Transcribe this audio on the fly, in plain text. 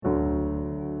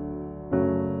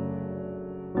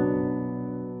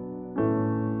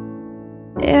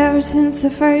Ever since the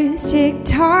first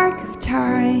tick-tock of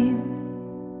time,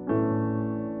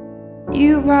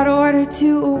 you brought order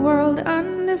to a world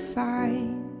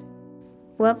undefined.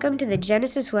 Welcome to the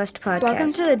Genesis West Podcast. Welcome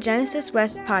to the Genesis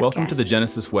West Podcast. Welcome to the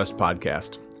Genesis West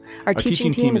Podcast. Our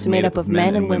teaching team is made up of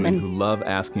men and women who love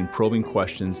asking probing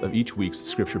questions of each week's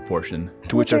scripture portion,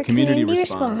 to which our community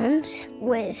responds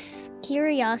with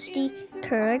curiosity,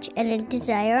 courage, and a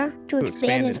desire to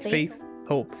expand in faith,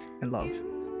 hope, and love.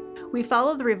 We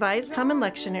follow the Revised Common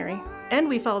Lectionary, and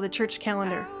we follow the church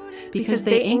calendar, because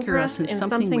they anchor us in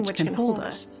something which can hold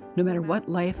us, no matter what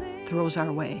life throws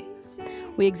our way.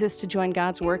 We exist to join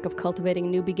God's work of cultivating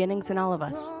new beginnings in all of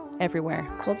us, everywhere.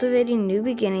 Cultivating new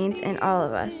beginnings in all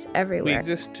of us, everywhere. We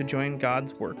exist to join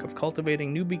God's work of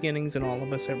cultivating new beginnings in all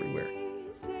of us, everywhere.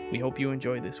 We hope you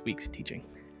enjoy this week's teaching.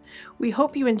 We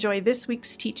hope you enjoy this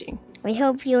week's teaching. We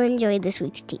hope you enjoy this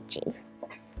week's teaching.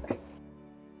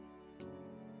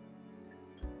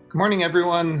 Good morning,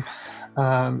 everyone.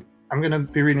 I'm going to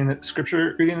be reading the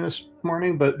scripture reading this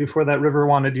morning, but before that, River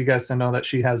wanted you guys to know that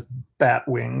she has bat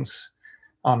wings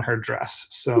on her dress.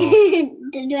 So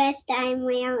the dress that I'm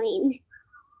wearing.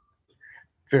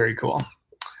 Very cool.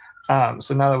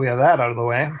 So now that we have that out of the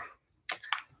way,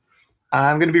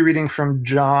 I'm going to be reading from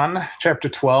John chapter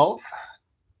 12,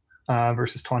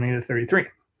 verses 20 to 33.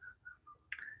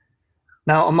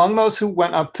 Now, among those who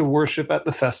went up to worship at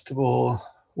the festival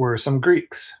were some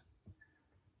Greeks.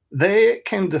 They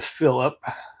came to Philip,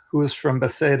 who was from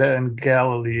Bethsaida in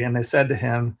Galilee, and they said to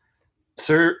him,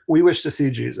 "Sir, we wish to see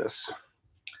Jesus."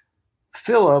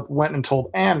 Philip went and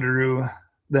told Andrew.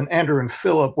 Then Andrew and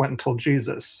Philip went and told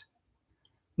Jesus.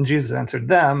 And Jesus answered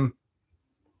them,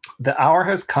 "The hour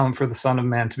has come for the Son of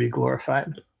Man to be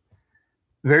glorified.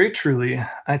 Very truly,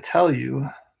 I tell you,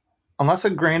 unless a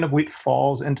grain of wheat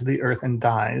falls into the earth and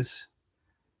dies,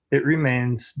 it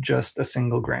remains just a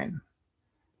single grain.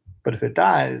 But if it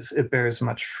dies, it bears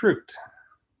much fruit.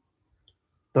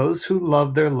 Those who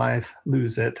love their life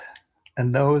lose it,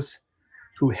 and those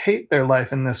who hate their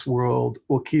life in this world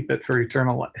will keep it for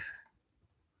eternal life.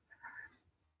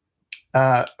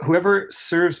 Whoever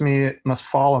serves me must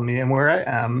follow me, and where I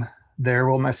am, there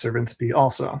will my servants be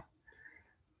also.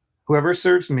 Whoever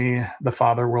serves me, the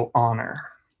Father will honor.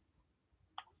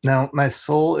 Now my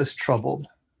soul is troubled.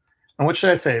 And what should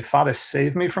I say? Father,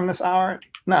 save me from this hour?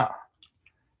 No.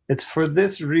 It's for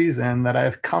this reason that I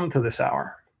have come to this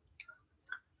hour.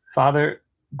 Father,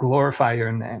 glorify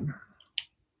your name."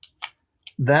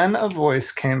 Then a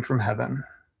voice came from heaven.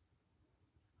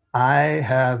 "I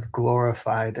have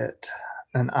glorified it,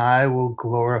 and I will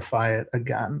glorify it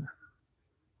again."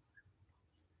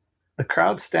 The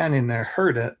crowd standing there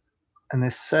heard it, and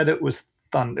they said it was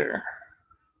thunder.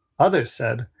 Others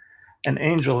said, "An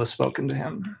angel has spoken to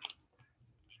him."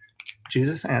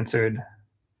 Jesus answered,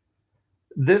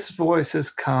 "This voice has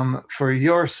come for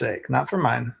your sake, not for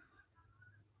mine.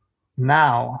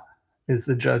 Now is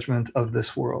the judgment of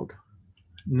this world.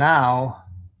 Now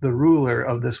the ruler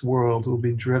of this world will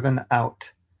be driven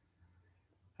out.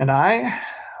 And I,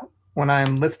 when I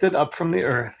am lifted up from the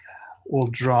earth, will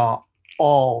draw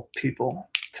all people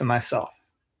to myself."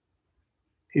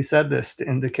 He said this to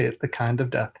indicate the kind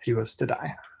of death he was to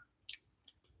die.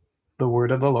 The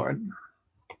word of the Lord.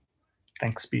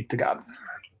 Thanks be to God.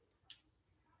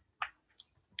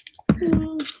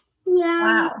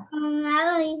 Yeah.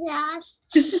 Wow.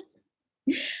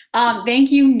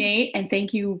 Thank you, Nate, and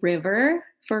thank you, River,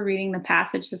 for reading the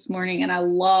passage this morning. And I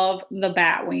love the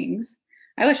bat wings.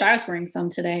 I wish I was wearing some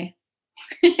today.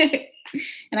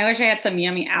 And I wish I had some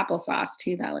yummy applesauce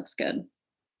too. That looks good.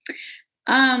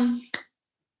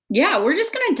 Yeah, we're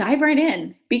just going to dive right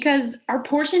in because our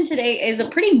portion today is a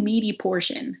pretty meaty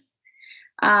portion.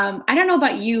 I don't know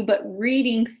about you, but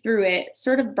reading through it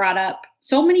sort of brought up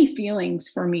so many feelings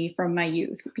for me from my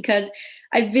youth because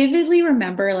I vividly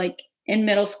remember like in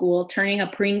middle school turning a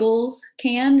Pringles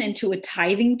can into a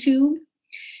tithing tube.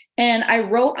 And I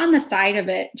wrote on the side of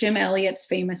it Jim Elliot's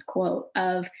famous quote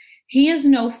of, "He is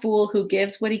no fool who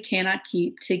gives what he cannot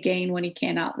keep to gain what he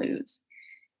cannot lose."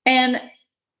 And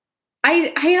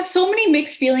I have so many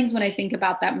mixed feelings when I think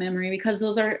about that memory because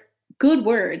those are good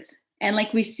words. And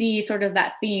like we see sort of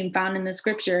that theme found in the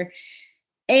scripture.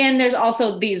 And there's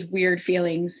also these weird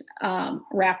feelings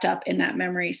wrapped up in that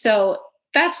memory. So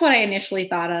that's what I initially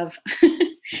thought of.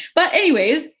 But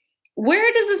anyways,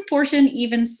 where does this portion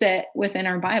even sit within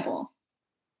our Bible?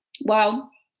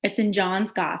 Well, it's in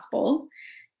John's gospel.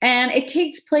 And it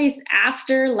takes place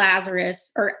after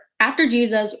after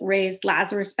Jesus raised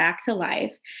Lazarus back to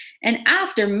life. And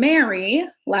after Mary,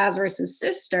 Lazarus'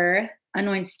 sister,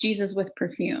 anoints Jesus with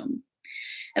perfume.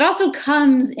 It also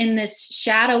comes in this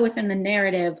shadow within the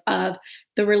narrative of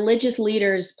the religious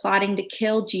leaders plotting to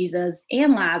kill Jesus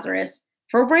and Lazarus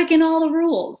for breaking all the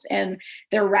rules. And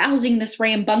they're rousing this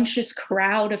rambunctious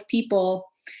crowd of people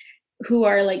who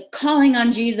are like calling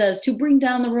on Jesus to bring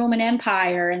down the Roman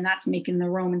Empire. And that's making the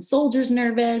Roman soldiers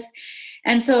nervous.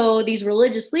 And so these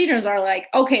religious leaders are like,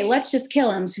 okay, let's just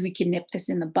kill him so we can nip this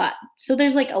in the bud. So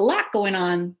there's like a lot going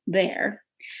on there.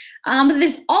 But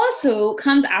this also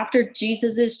comes after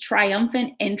Jesus's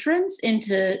triumphant entrance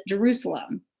into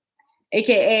Jerusalem,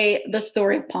 aka the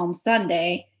story of Palm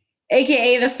Sunday,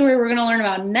 aka the story we're going to learn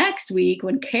about next week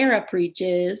when Kara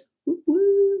preaches.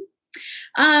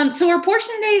 So our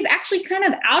portion today is actually kind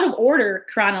of out of order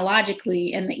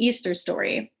chronologically in the Easter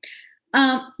story.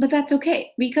 But that's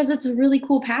okay, because it's a really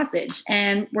cool passage.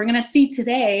 And we're going to see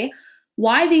today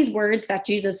why these words that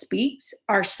Jesus speaks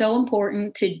are so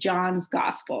important to John's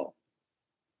gospel.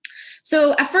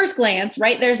 So at first glance,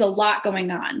 right, there's a lot going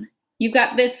on. You've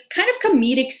got this kind of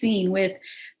comedic scene with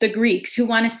the Greeks who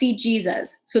want to see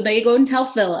Jesus. So they go and tell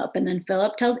Philip, and then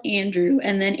Philip tells Andrew,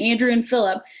 and then Andrew and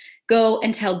Philip go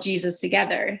and tell Jesus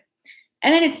together.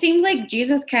 And then it seems like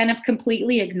Jesus kind of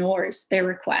completely ignores their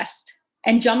request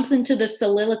and jumps into the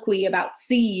soliloquy about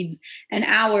seeds and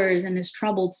hours and his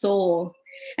troubled soul.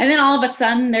 And then all of a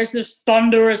sudden, there's this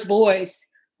thunderous voice,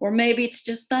 or maybe it's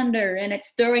just thunder, and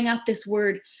it's throwing out this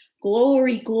word,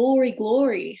 glory, glory,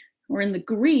 glory. Or in the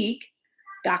Greek,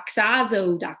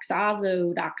 doxazo,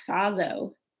 doxazo,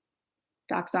 doxazo.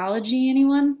 Doxology,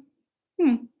 anyone?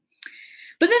 But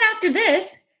then after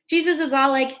this, Jesus is all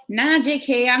like, nah,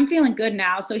 JK, I'm feeling good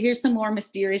now, so here's some more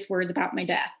mysterious words about my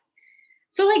death.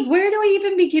 So like, where do I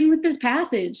even begin with this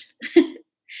passage?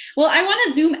 Well, I want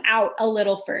to zoom out a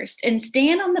little first and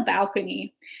stand on the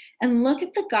balcony and look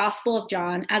at the Gospel of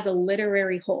John as a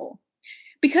literary whole.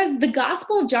 Because the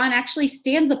Gospel of John actually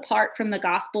stands apart from the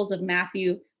Gospels of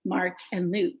Matthew, Mark,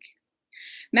 and Luke.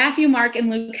 Matthew, Mark, and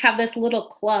Luke have this little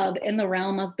club in the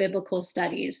realm of biblical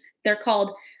studies. They're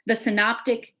called the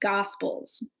Synoptic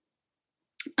Gospels.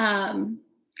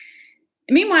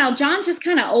 Meanwhile, John's just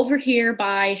kind of over here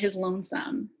by his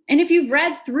lonesome. And if you've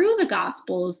read through the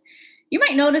Gospels, you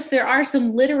might notice there are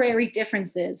some literary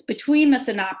differences between the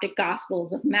Synoptic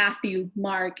Gospels of Matthew,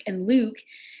 Mark, and Luke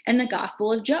and the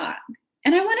Gospel of John.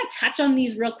 And I want to touch on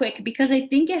these real quick because I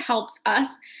think it helps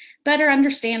us better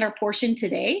understand our portion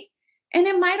today. And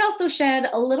it might also shed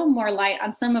a little more light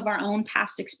on some of our own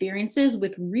past experiences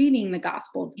with reading the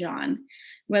Gospel of John,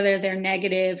 whether they're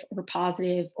negative or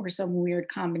positive or some weird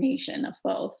combination of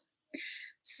both.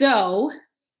 So,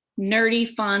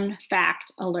 nerdy fun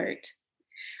fact alert.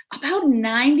 About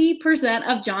 90%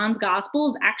 of John's Gospel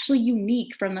is actually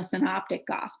unique from the Synoptic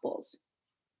Gospels.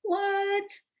 What?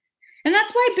 And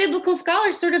that's why biblical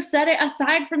scholars sort of set it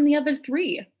aside from the other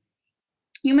three.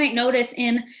 You might notice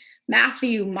in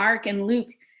Matthew, Mark, and Luke,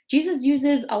 Jesus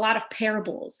uses a lot of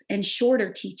parables and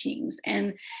shorter teachings.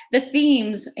 And the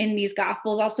themes in these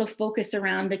Gospels also focus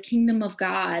around the kingdom of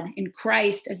God and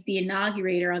Christ as the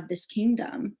inaugurator of this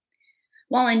kingdom.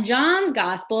 While in John's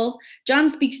Gospel, John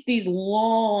speaks these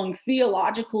long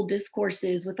theological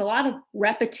discourses with a lot of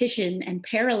repetition and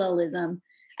parallelism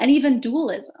and even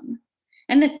dualism.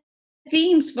 And the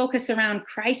themes focus around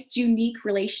Christ's unique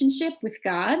relationship with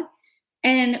God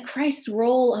and Christ's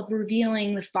role of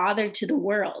revealing the Father to the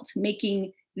world,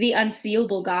 making the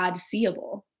unseeable God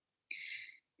seeable.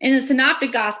 In the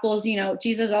Synoptic Gospels,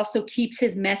 Jesus also keeps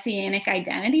his messianic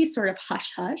identity sort of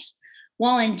hush-hush,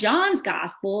 while in John's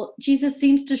Gospel, Jesus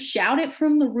seems to shout it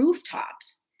from the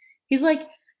rooftops. He's like,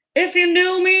 if you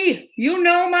knew me, you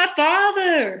know my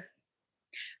Father.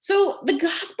 So the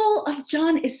Gospel of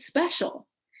John is special.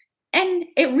 And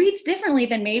it reads differently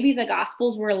than maybe the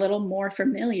Gospels we're a little more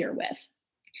familiar with.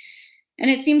 And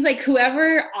it seems like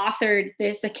whoever authored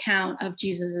this account of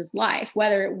Jesus's life,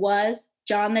 whether it was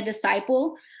John the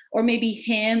disciple or maybe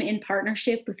him in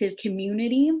partnership with his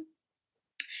community,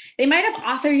 they might have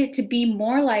authored it to be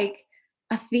more like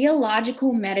a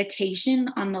theological meditation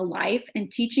on the life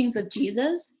and teachings of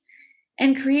Jesus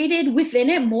and created within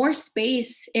it more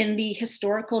space in the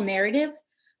historical narrative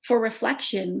for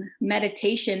reflection,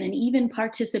 meditation, and even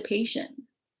participation.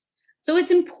 So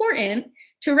it's important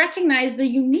to recognize the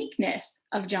uniqueness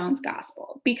of John's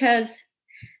Gospel, because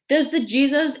does the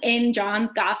Jesus in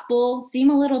John's Gospel seem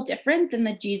a little different than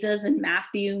the Jesus in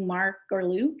Matthew, Mark, or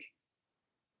Luke?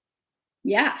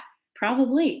 Yeah,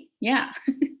 probably, yeah.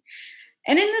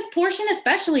 And in this portion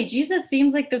especially, Jesus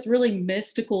seems like this really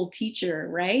mystical teacher,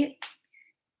 right?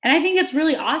 And I think it's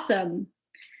really awesome.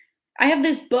 I have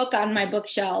this book on my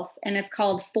bookshelf, and it's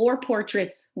called 4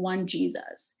 Portraits, 1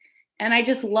 Jesus. And I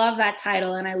just love that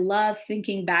title. And I love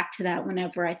thinking back to that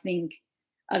whenever I think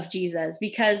of Jesus,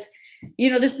 because,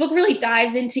 this book really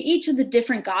dives into each of the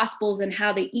different gospels and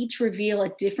how they each reveal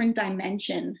a different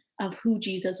dimension of who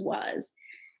Jesus was.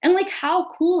 And like, how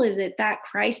cool is it that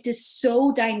Christ is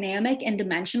so dynamic and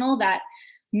dimensional that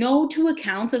no two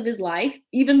accounts of his life,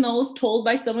 even those told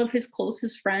by some of his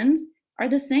closest friends, are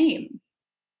the same.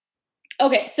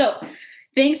 Okay, so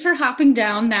thanks for hopping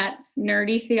down that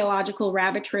nerdy theological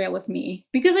rabbit trail with me,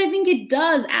 because I think it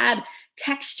does add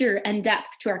texture and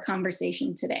depth to our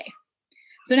conversation today.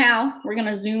 So now we're going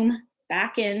to zoom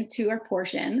back into our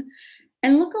portion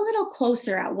and look a little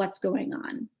closer at what's going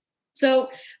on. So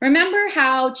remember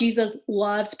how Jesus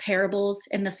loves parables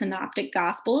in the Synoptic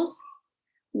Gospels?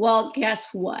 Well, guess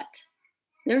what?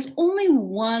 There's only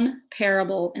one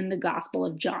parable in the Gospel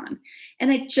of John,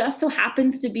 and it just so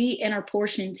happens to be in our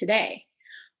portion today,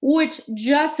 which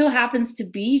just so happens to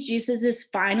be Jesus's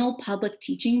final public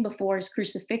teaching before his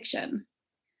crucifixion.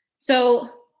 So,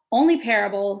 only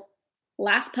parable,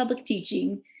 last public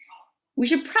teaching. We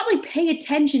should probably pay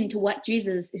attention to what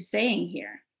Jesus is saying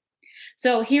here.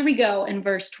 So here we go in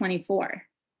verse 24.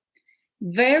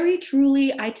 Very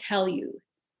truly I tell you,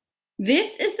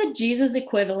 this is the Jesus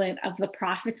equivalent of the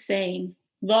prophet saying,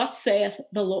 thus saith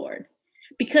the Lord.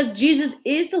 Because Jesus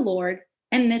is the Lord,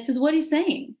 and this is what he's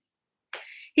saying.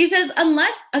 He says,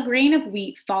 unless a grain of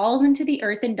wheat falls into the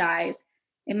earth and dies,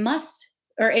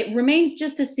 it remains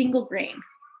just a single grain.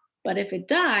 But if it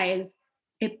dies,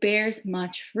 it bears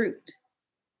much fruit.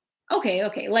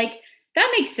 Okay, like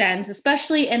that makes sense,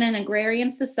 especially in an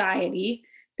agrarian society.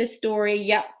 This story,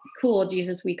 yep, cool,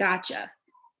 Jesus, we gotcha.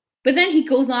 But then he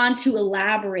goes on to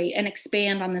elaborate and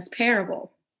expand on this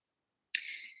parable.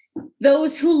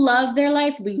 Those who love their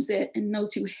life lose it, and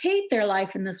those who hate their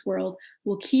life in this world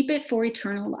will keep it for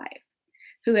eternal life.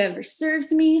 Whoever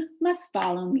serves me must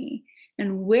follow me,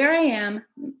 and where I am,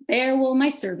 there will my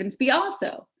servants be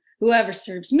also. Whoever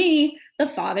serves me, the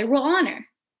Father will honor.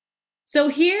 So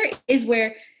here is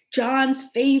where John's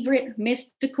favorite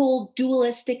mystical,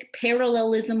 dualistic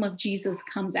parallelism of Jesus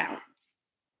comes out.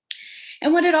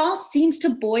 And what it all seems to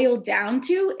boil down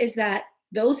to is that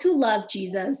those who love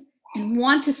Jesus and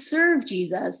want to serve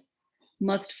Jesus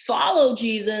must follow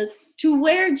Jesus to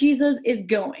where Jesus is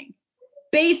going.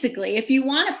 Basically, if you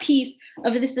want a piece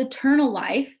of this eternal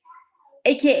life,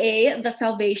 aka the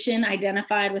salvation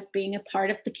identified with being a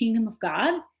part of the kingdom of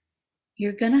God,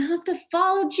 you're going to have to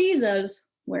follow Jesus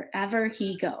wherever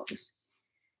he goes.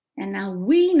 And now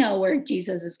we know where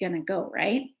Jesus is going to go,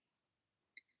 right?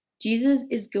 Jesus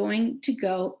is going to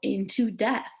go into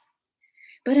death.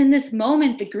 But in this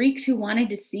moment, the Greeks who wanted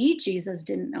to see Jesus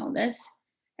didn't know this,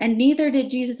 and neither did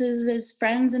Jesus'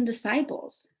 friends and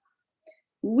disciples.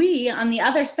 We, on the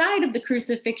other side of the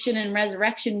crucifixion and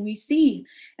resurrection, we see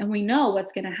and we know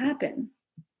what's going to happen.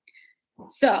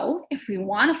 So if we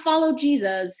want to follow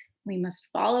Jesus, we must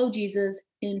follow Jesus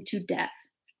into death.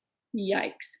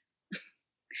 Yikes.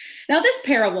 Now, this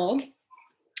parable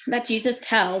that Jesus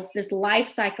tells, this life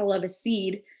cycle of a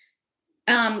seed,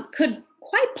 could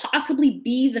quite possibly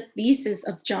be the thesis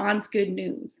of John's good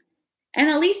news, and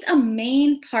at least a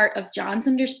main part of John's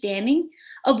understanding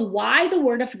of why the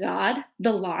Word of God,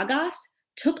 the Logos,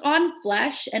 took on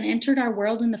flesh and entered our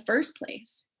world in the first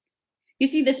place. You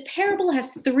see, this parable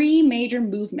has three major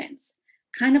movements,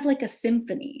 kind of like a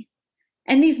symphony.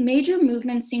 And these major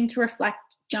movements seem to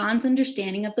reflect John's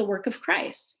understanding of the work of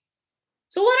Christ.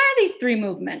 So what are these three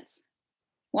movements?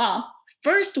 Well,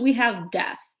 first we have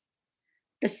death.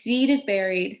 The seed is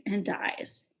buried and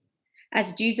dies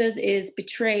as Jesus is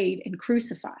betrayed and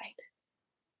crucified.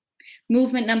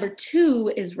 Movement number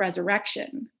two is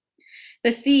resurrection.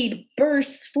 The seed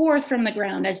bursts forth from the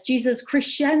ground as Jesus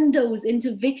crescendos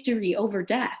into victory over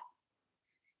death.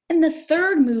 And the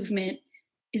third movement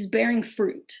is bearing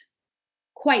fruit.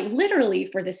 Quite literally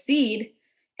for the seed,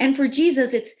 and for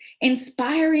Jesus, it's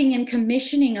inspiring and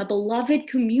commissioning a beloved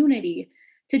community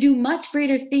to do much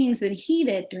greater things than he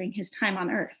did during his time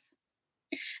on earth.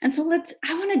 And so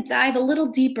I want to dive a little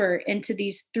deeper into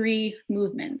these three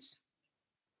movements.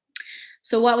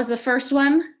 So what was the first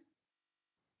one?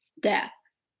 Death.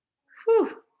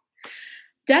 Whew.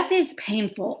 Death is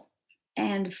painful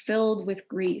and filled with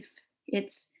grief.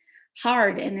 It's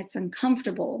hard and it's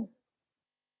uncomfortable.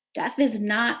 Death is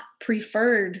not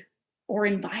preferred or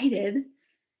invited,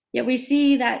 yet we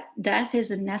see that death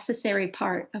is a necessary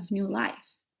part of new life.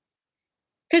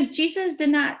 Because Jesus did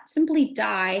not simply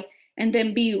die and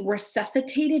then be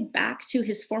resuscitated back to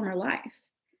his former life.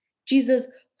 Jesus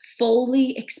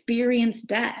fully experienced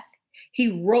death.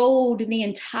 He rode the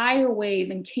entire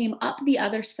wave and came up the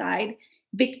other side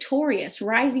victorious,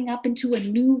 rising up into a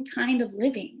new kind of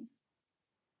living.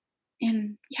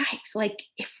 And yikes, like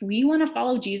if we want to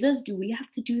follow Jesus, do we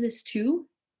have to do this too?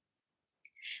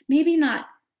 Maybe not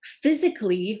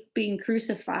physically being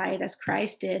crucified as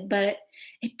Christ did, but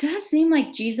it does seem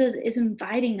like Jesus is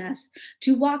inviting us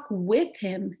to walk with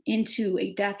him into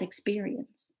a death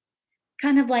experience.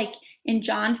 Kind of like in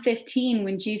John 15,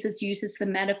 when Jesus uses the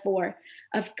metaphor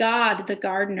of God, the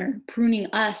gardener, pruning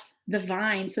us, the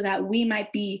vine, so that we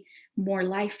might be more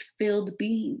life-filled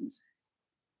beings.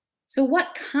 So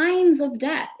what kinds of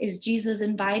death is Jesus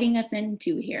inviting us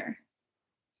into here?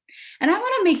 And I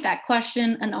want to make that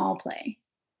question an all play.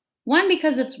 One,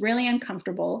 because it's really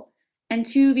uncomfortable, and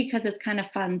two, because it's kind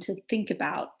of fun to think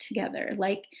about together.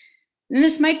 And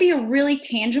this might be a really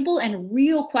tangible and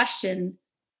real question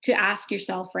to ask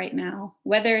yourself right now,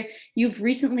 whether you've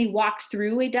recently walked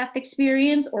through a death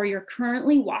experience or you're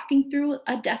currently walking through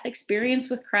a death experience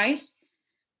with Christ,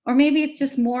 or maybe it's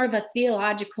just more of a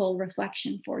theological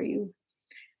reflection for you.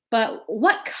 But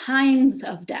what kinds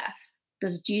of death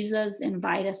does Jesus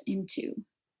invite us into?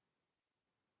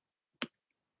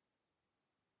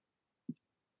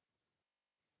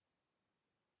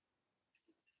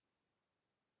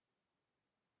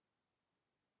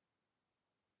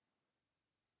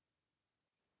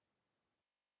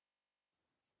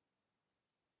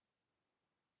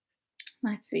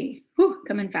 Let's see.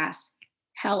 Coming fast.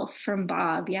 Health from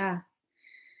Bob. Yeah.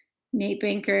 Nate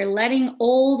Banker, letting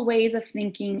old ways of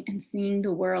thinking and seeing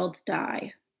the world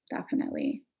die.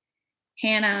 Definitely.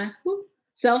 Hannah,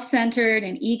 self-centered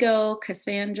and ego.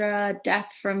 Cassandra,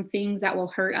 death from things that will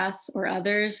hurt us or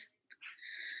others.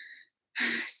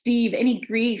 Steve, any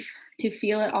grief, to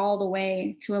feel it all the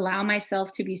way, to allow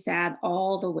myself to be sad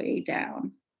all the way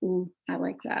down. Ooh, I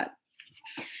like that.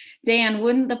 Dan,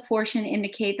 wouldn't the portion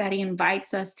indicate that he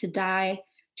invites us to die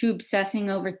to obsessing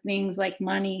over things like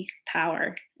money,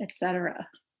 power, etc.?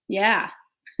 Yeah.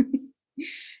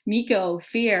 Nico,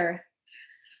 fear.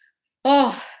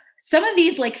 Oh, some of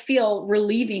these feel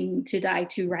relieving to die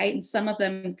to, right? And some of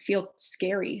them feel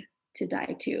scary to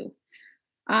die to.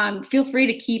 Feel free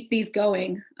to keep these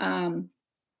going. I'm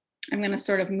going to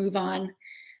sort of move on,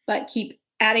 but keep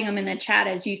adding them in the chat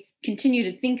as you continue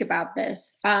to think about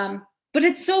this. But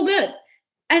it's so good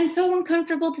and so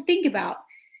uncomfortable to think about.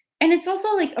 And it's also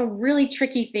a really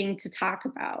tricky thing to talk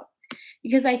about,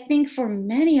 because I think for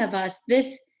many of us,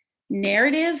 this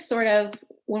narrative sort of,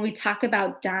 when we talk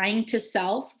about dying to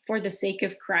self for the sake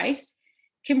of Christ,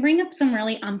 can bring up some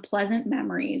really unpleasant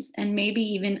memories and maybe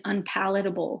even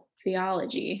unpalatable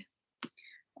theology.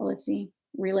 Let's see.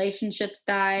 Relationships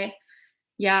die.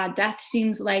 Yeah, death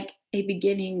seems like a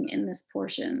beginning in this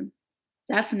portion.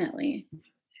 Definitely.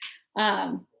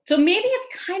 So maybe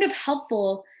it's kind of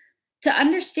helpful to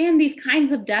understand these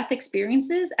kinds of death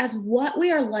experiences as what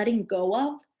we are letting go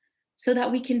of, so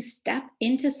that we can step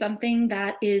into something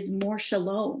that is more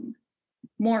shalom,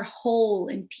 more whole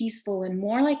and peaceful, and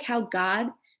more like how God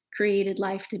created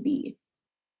life to be.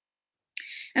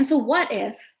 And so what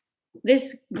if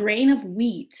this grain of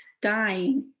wheat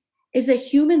dying is a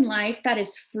human life that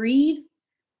is freed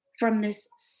from this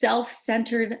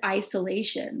self-centered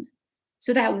isolation,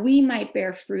 so that we might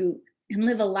bear fruit and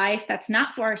live a life that's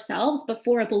not for ourselves, but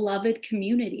for a beloved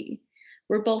community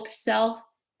where both self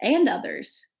and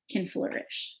others can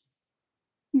flourish?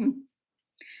 So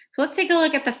let's take a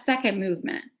look at the second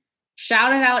movement.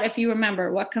 Shout it out if you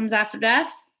remember. What comes after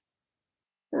death?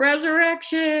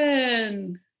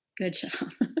 Resurrection. Good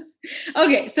job.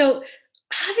 Okay, so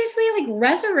obviously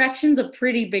resurrection's a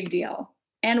pretty big deal.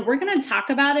 And we're going to talk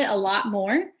about it a lot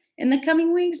more in the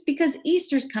coming weeks because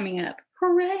Easter's coming up.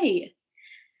 Hooray.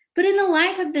 But in the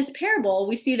life of this parable,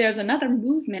 we see there's another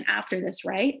movement after this,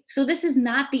 right? So this is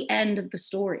not the end of the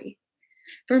story.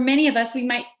 For many of us, we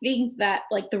might think that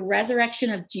the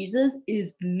resurrection of Jesus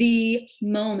is the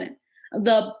moment,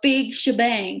 the big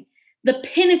shebang, the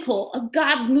pinnacle of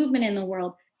God's movement in the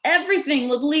world. Everything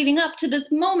was leading up to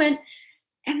this moment,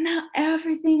 and now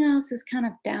everything else is kind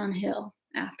of downhill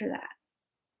after that.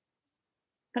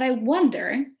 But I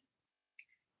wonder,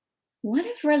 what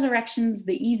if resurrection's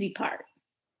the easy part?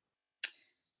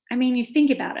 I mean, you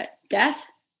think about it. Death,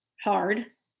 hard.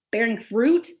 Bearing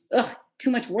fruit,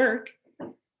 too much work.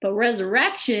 But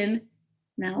resurrection,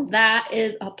 now that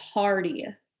is a party.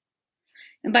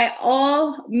 And by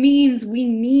all means, we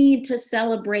need to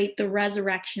celebrate the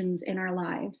resurrections in our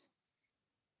lives.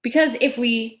 Because if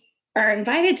we are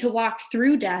invited to walk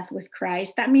through death with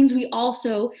Christ, that means we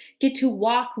also get to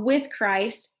walk with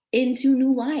Christ into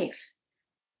new life.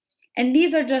 And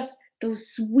these are just those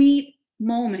sweet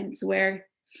moments where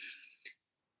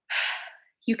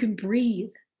you can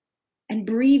breathe and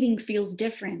breathing feels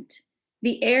different.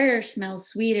 The air smells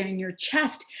sweeter and your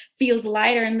chest feels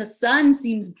lighter and the sun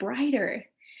seems brighter.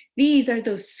 These are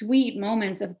those sweet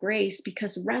moments of grace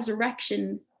because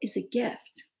resurrection is a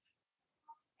gift.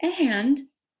 And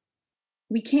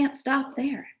we can't stop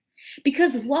there.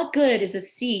 Because what good is a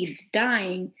seed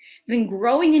dying, then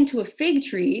growing into a fig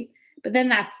tree, but then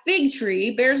that fig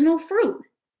tree bears no fruit?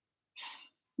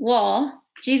 Well,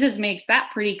 Jesus makes that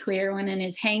pretty clear when in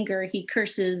his anger he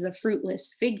curses a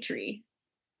fruitless fig tree.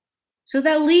 So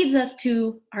that leads us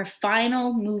to our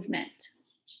final movement,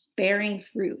 bearing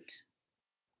fruit.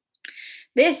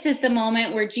 This is the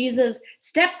moment where Jesus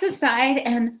steps aside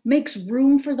and makes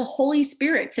room for the Holy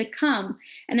Spirit to come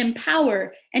and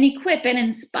empower and equip and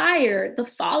inspire the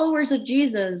followers of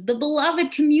Jesus, the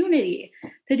beloved community,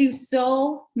 to do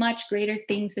so much greater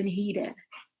things than he did.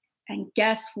 And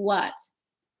guess what?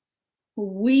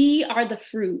 We are the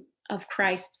fruit of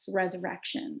Christ's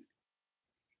resurrection.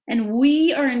 And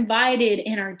we are invited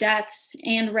in our deaths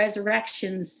and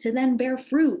resurrections to then bear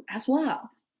fruit as well.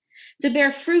 To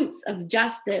bear fruits of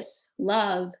justice,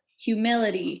 love,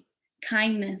 humility,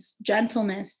 kindness,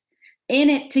 gentleness, in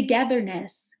it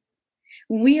togetherness.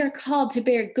 We are called to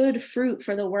bear good fruit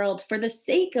for the world, for the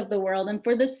sake of the world, and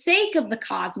for the sake of the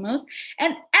cosmos,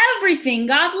 and everything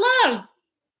God loves,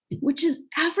 which is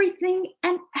everything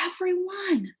and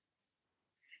everyone.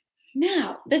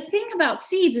 Now, the thing about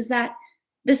seeds is that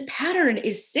this pattern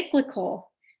is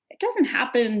cyclical. It doesn't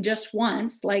happen just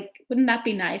once. Like, wouldn't that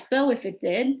be nice, though, if it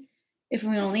did? If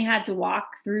we only had to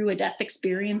walk through a death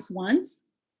experience once?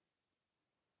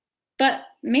 But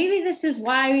maybe this is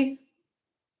why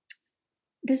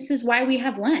we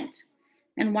have Lent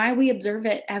and why we observe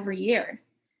it every year.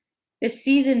 This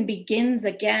season begins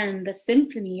again the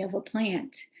symphony of a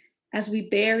plant as we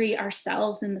bury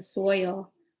ourselves in the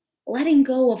soil, letting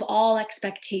go of all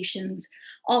expectations,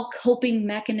 all coping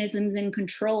mechanisms and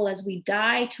control as we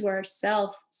die to our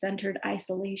self-centered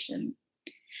isolation.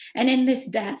 And in this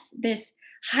death, this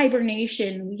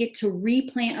hibernation, we get to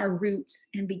replant our roots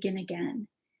and begin again,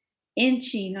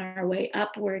 inching our way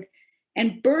upward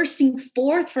and bursting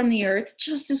forth from the earth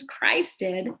just as Christ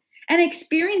did, and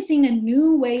experiencing a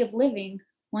new way of living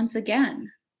once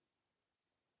again.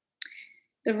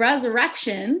 The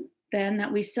resurrection, then,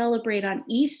 that we celebrate on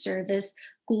Easter, this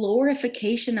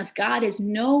glorification of God, is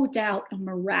no doubt a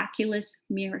miraculous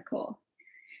miracle.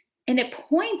 And it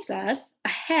points us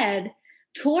ahead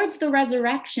towards the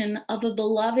resurrection of a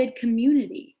beloved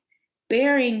community,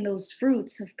 bearing those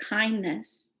fruits of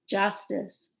kindness,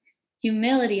 justice,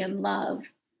 humility, and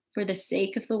love for the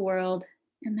sake of the world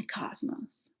and the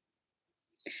cosmos.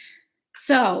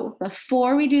 So,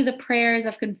 before we do the prayers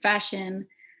of confession,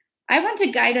 I want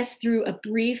to guide us through a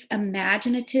brief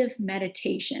imaginative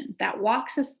meditation that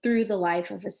walks us through the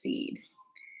life of a seed.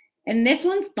 And this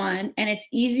one's fun, and it's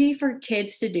easy for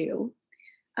kids to do.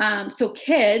 So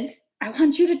kids, I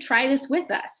want you to try this with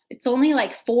us. It's only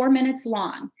like 4 minutes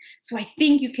long. So I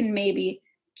think you can maybe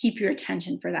keep your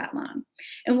attention for that long.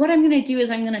 And what I'm going to do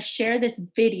is I'm going to share this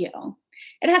video.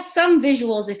 It has some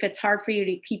visuals if it's hard for you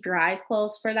to keep your eyes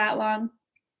closed for that long.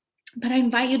 But I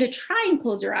invite you to try and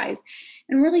close your eyes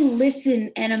and really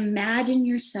listen and imagine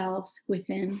yourselves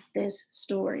within this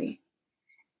story.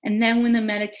 And then when the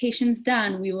meditation's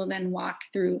done, we will then walk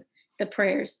through the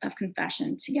prayers of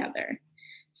confession together.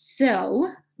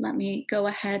 So let me go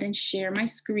ahead and share my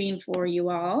screen for you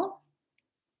all.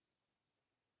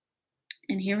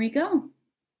 And here we go.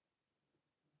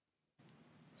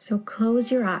 So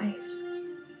close your eyes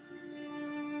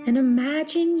and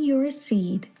imagine your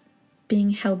seed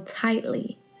being held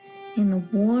tightly in the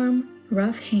warm,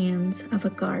 rough hands of a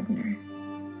gardener.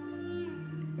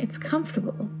 It's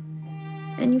comfortable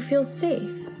and you feel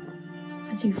safe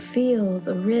as you feel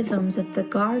the rhythms of the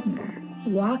gardener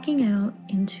walking out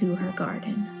into her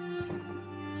garden.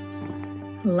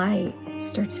 Light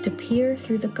starts to peer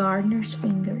through the gardener's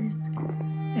fingers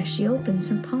as she opens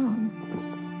her palm.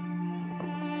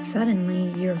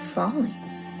 Suddenly, you're falling.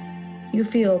 You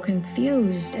feel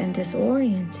confused and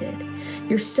disoriented.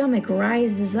 Your stomach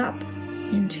rises up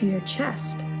into your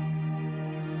chest.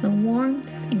 The warmth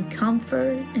and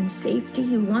comfort and safety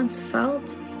you once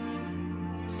felt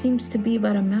seems to be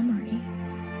but a memory.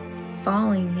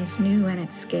 Falling is new and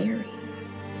it's scary.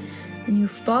 And you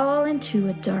fall into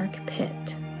a dark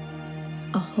pit,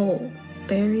 a hole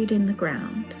buried in the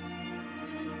ground.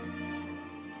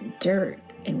 Dirt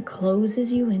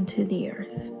encloses you into the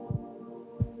earth.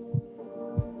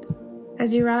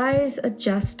 As your eyes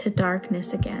adjust to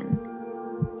darkness again,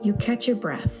 you catch your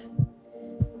breath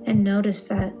and notice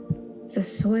that the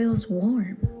soil's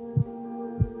warm,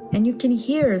 and you can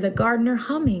hear the gardener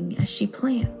humming as she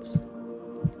plants.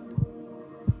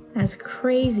 As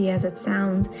crazy as it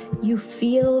sounds, you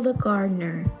feel the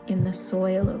gardener in the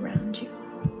soil around you.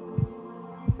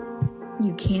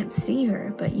 You can't see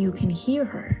her, but you can hear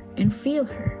her and feel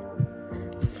her.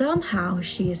 Somehow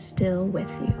she is still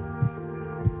with you.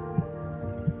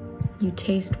 You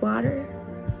taste water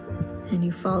and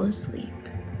you fall asleep.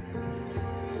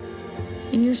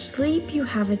 In your sleep, you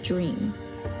have a dream.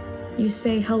 You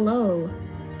say hello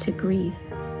to grief,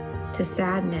 to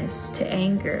sadness, to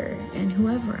anger, and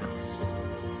whoever else.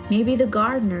 Maybe the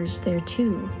gardener's there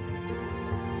too.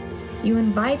 You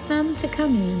invite them to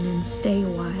come in and stay a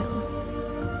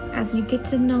while, as you get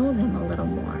to know them a little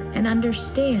more and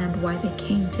understand why they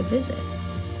came to visit.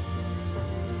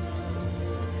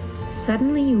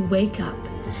 Suddenly you wake up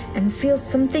and feel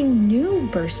something new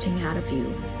bursting out of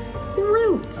you.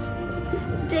 Roots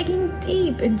digging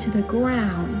deep into the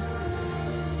ground.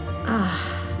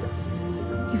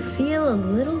 You feel a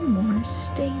little more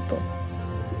stable.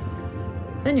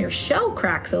 Then your shell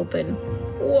cracks open.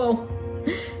 Whoa!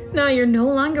 Now you're no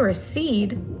longer a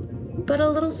seed, but a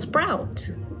little sprout.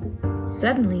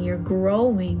 Suddenly you're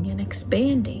growing and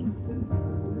expanding.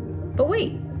 But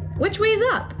wait, which way's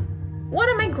up? What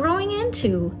am I growing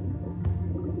into?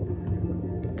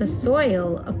 The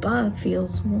soil above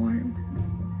feels warm,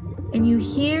 and you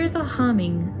hear the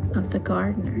humming of the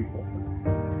gardener.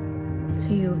 So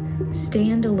you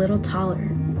stand a little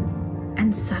taller,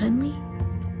 and suddenly,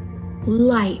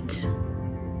 light.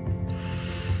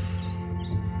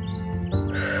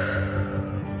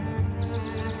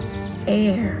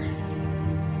 Air.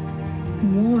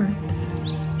 Warmth.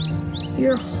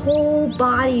 Your whole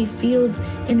body feels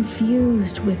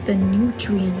infused with the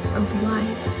nutrients of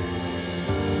life.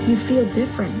 You feel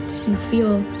different. You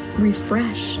feel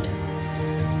refreshed.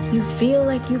 You feel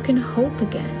like you can hope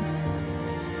again.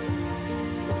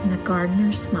 And the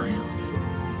gardener smiles.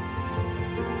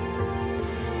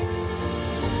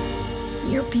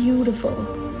 You're beautiful.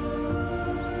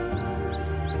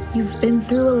 You've been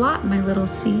through a lot, my little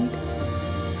seed.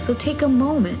 So take a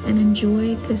moment and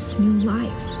enjoy this new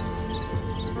life.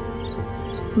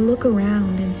 Look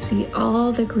around and see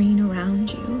all the green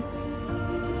around you.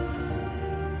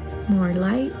 More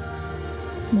light,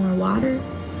 more water,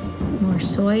 more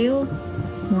soil,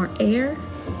 more air,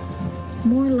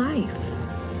 more life.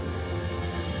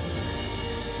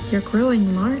 You're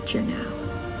growing larger now.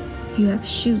 You have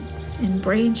shoots and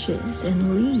branches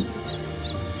and leaves.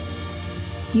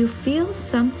 You feel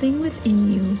something within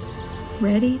you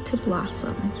ready to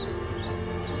blossom.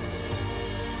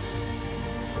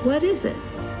 What is it?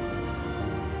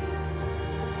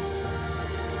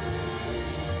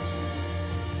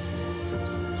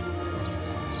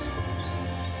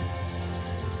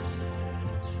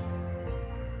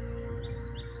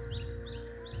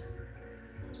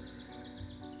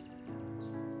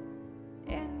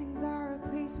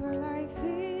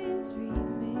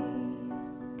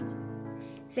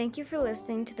 Thank you for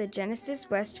listening to the Genesis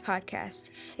West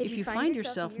podcast. If you find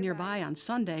yourself nearby on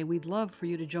Sunday, we'd love for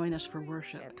you to join us for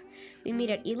worship. We meet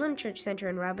at Elam Church Center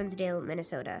in Robbinsdale,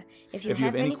 Minnesota. If you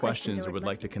have any questions or would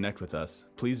like to connect with us,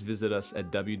 please visit us at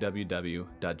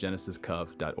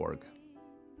www.genesiscov.org.